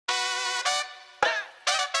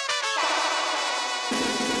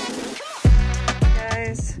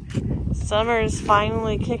guys. Summer's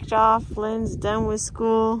finally kicked off. Lynn's done with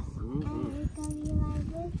school.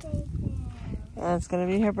 And it's gonna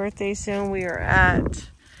be her birthday soon. We are at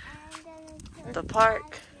the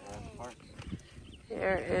park.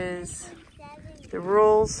 Here is the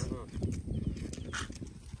rules.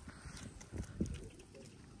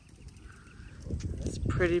 It's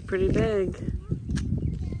pretty big.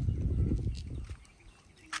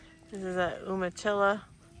 This is at Umatilla.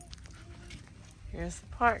 Here's the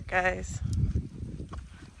park, guys.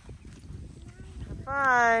 Have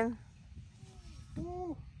fun.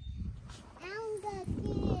 Go ahead.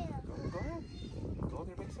 Go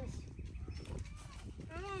there, big sis.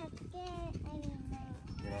 I'm not scared anymore.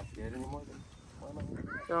 You're not scared anymore?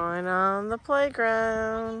 Going on the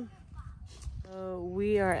playground. So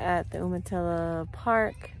we are at the Umatilla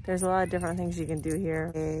Park. There's a lot of different things you can do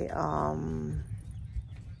here. A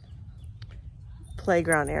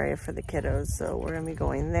playground area for the kiddos. So we're gonna be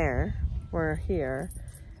going there. We're here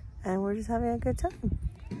and we're just having a good time.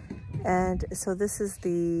 And so this is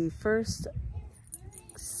the first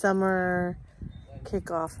summer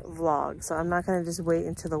kickoff vlog. So I'm not gonna just wait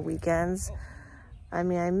until the weekends. I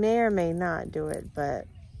mean, I may or may not do it, but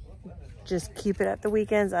just keep it at the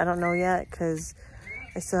weekends. I don't know yet because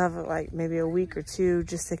I still have like maybe a week or two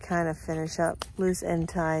just to kind of finish up loose end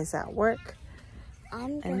ties at work.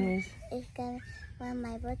 When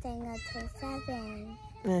my birthday, I'm gonna turn 7.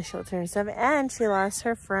 And she'll turn 7, and she lost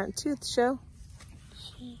her front tooth, show.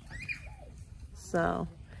 So,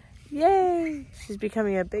 yay! She's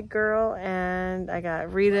becoming a big girl, and I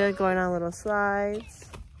got Rita going on little slides.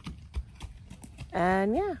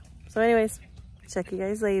 And yeah, so anyways, check you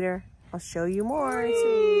guys later. I'll show you more.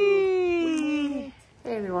 Hey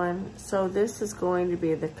everyone, so this is going to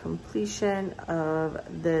be the completion of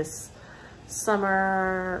this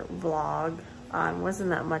summer vlog.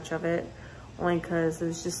 Wasn't that much of it, only because it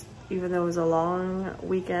was just, even though it was a long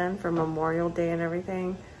weekend for Memorial Day and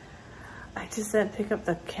everything, I just didn't pick up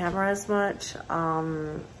the camera as much.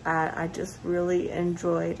 I just really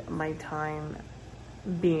enjoyed my time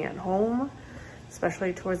being at home,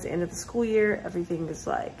 especially towards the end of the school year. Everything is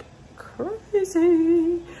like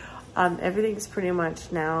crazy. Everything's pretty much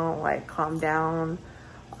now like calmed down.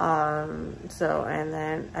 And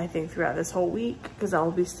then I think throughout this whole week, because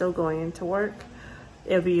I'll be still going into work,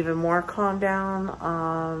 it'll be even more calmed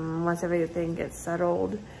down once everything gets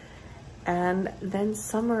settled. And then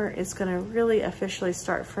summer is gonna really officially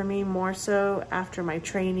start for me, more so after my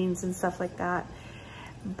trainings and stuff like that.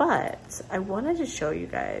 But I wanted to show you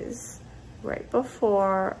guys, right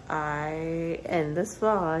before I end this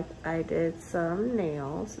vlog, I did some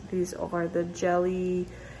nails. These are the Jelly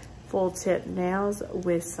full tip nails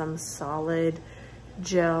with some solid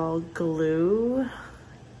gel glue,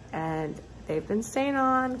 and they've been staying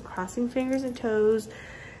on, crossing fingers and toes.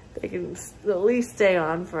 They can at least stay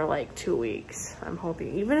on for like 2 weeks. I'm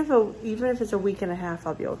hoping, even if it's a week and a half,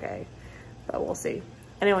 I'll be okay, but we'll see.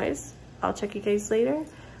 Anyways, I'll check you guys later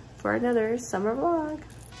for another summer vlog.